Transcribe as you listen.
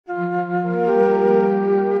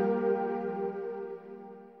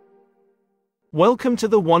Welcome to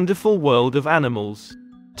the wonderful world of animals.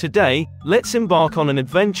 Today, let's embark on an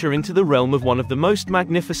adventure into the realm of one of the most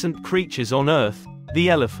magnificent creatures on Earth, the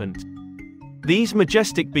elephant. These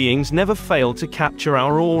majestic beings never fail to capture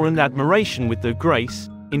our awe and admiration with their grace,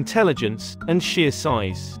 intelligence, and sheer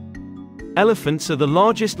size. Elephants are the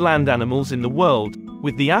largest land animals in the world,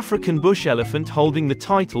 with the African bush elephant holding the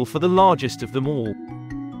title for the largest of them all.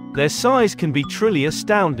 Their size can be truly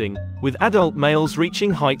astounding, with adult males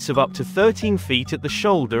reaching heights of up to 13 feet at the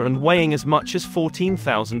shoulder and weighing as much as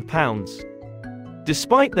 14,000 pounds.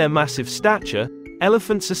 Despite their massive stature,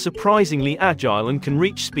 elephants are surprisingly agile and can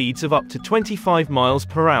reach speeds of up to 25 miles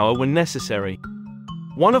per hour when necessary.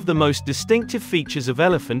 One of the most distinctive features of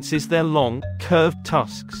elephants is their long, curved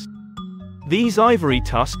tusks. These ivory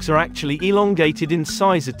tusks are actually elongated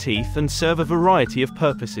incisor teeth and serve a variety of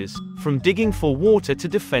purposes, from digging for water to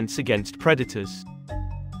defense against predators.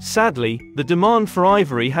 Sadly, the demand for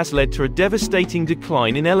ivory has led to a devastating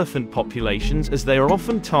decline in elephant populations as they are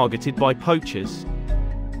often targeted by poachers.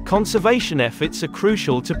 Conservation efforts are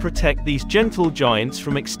crucial to protect these gentle giants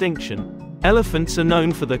from extinction. Elephants are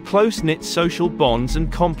known for their close-knit social bonds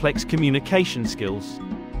and complex communication skills.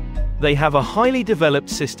 They have a highly developed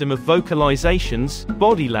system of vocalizations,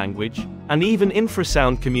 body language, and even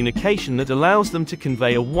infrasound communication that allows them to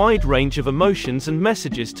convey a wide range of emotions and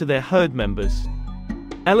messages to their herd members.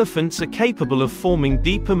 Elephants are capable of forming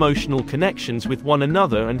deep emotional connections with one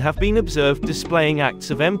another and have been observed displaying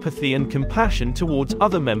acts of empathy and compassion towards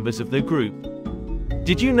other members of their group.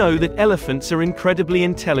 Did you know that elephants are incredibly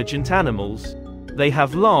intelligent animals? They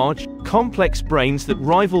have large, complex brains that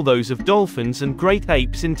rival those of dolphins and great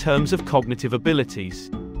apes in terms of cognitive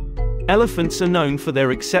abilities. Elephants are known for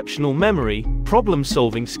their exceptional memory,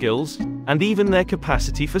 problem-solving skills, and even their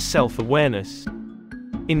capacity for self-awareness.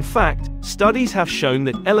 In fact, studies have shown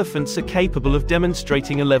that elephants are capable of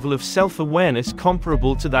demonstrating a level of self-awareness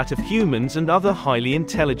comparable to that of humans and other highly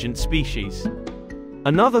intelligent species.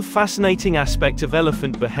 Another fascinating aspect of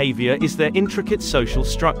elephant behavior is their intricate social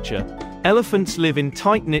structure. Elephants live in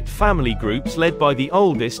tight-knit family groups led by the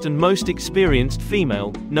oldest and most experienced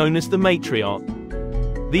female, known as the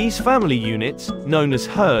matriarch. These family units, known as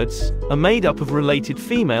herds, are made up of related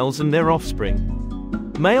females and their offspring.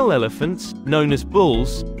 Male elephants, known as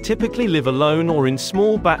bulls, typically live alone or in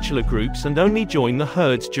small bachelor groups and only join the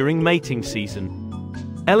herds during mating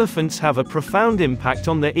season. Elephants have a profound impact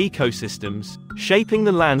on their ecosystems, shaping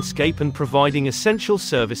the landscape and providing essential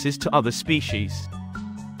services to other species.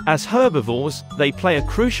 As herbivores, they play a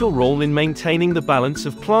crucial role in maintaining the balance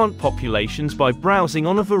of plant populations by browsing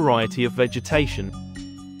on a variety of vegetation.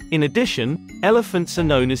 In addition, elephants are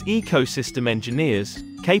known as ecosystem engineers,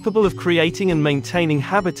 capable of creating and maintaining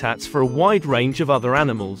habitats for a wide range of other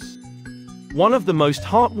animals. One of the most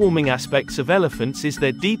heartwarming aspects of elephants is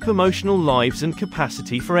their deep emotional lives and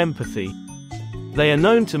capacity for empathy. They are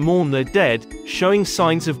known to mourn their dead, showing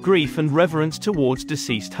signs of grief and reverence towards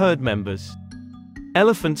deceased herd members.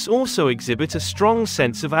 Elephants also exhibit a strong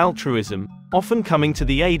sense of altruism, often coming to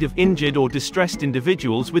the aid of injured or distressed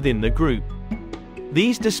individuals within the group.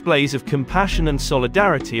 These displays of compassion and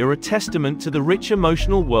solidarity are a testament to the rich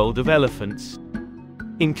emotional world of elephants.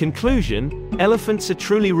 In conclusion, elephants are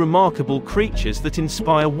truly remarkable creatures that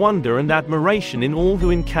inspire wonder and admiration in all who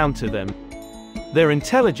encounter them. Their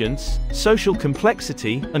intelligence, social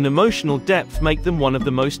complexity, and emotional depth make them one of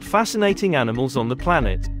the most fascinating animals on the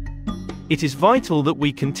planet. It is vital that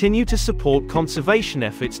we continue to support conservation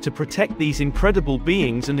efforts to protect these incredible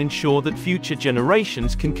beings and ensure that future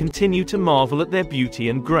generations can continue to marvel at their beauty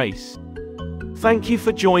and grace. Thank you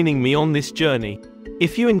for joining me on this journey.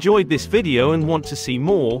 If you enjoyed this video and want to see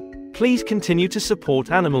more, please continue to support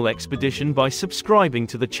Animal Expedition by subscribing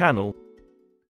to the channel.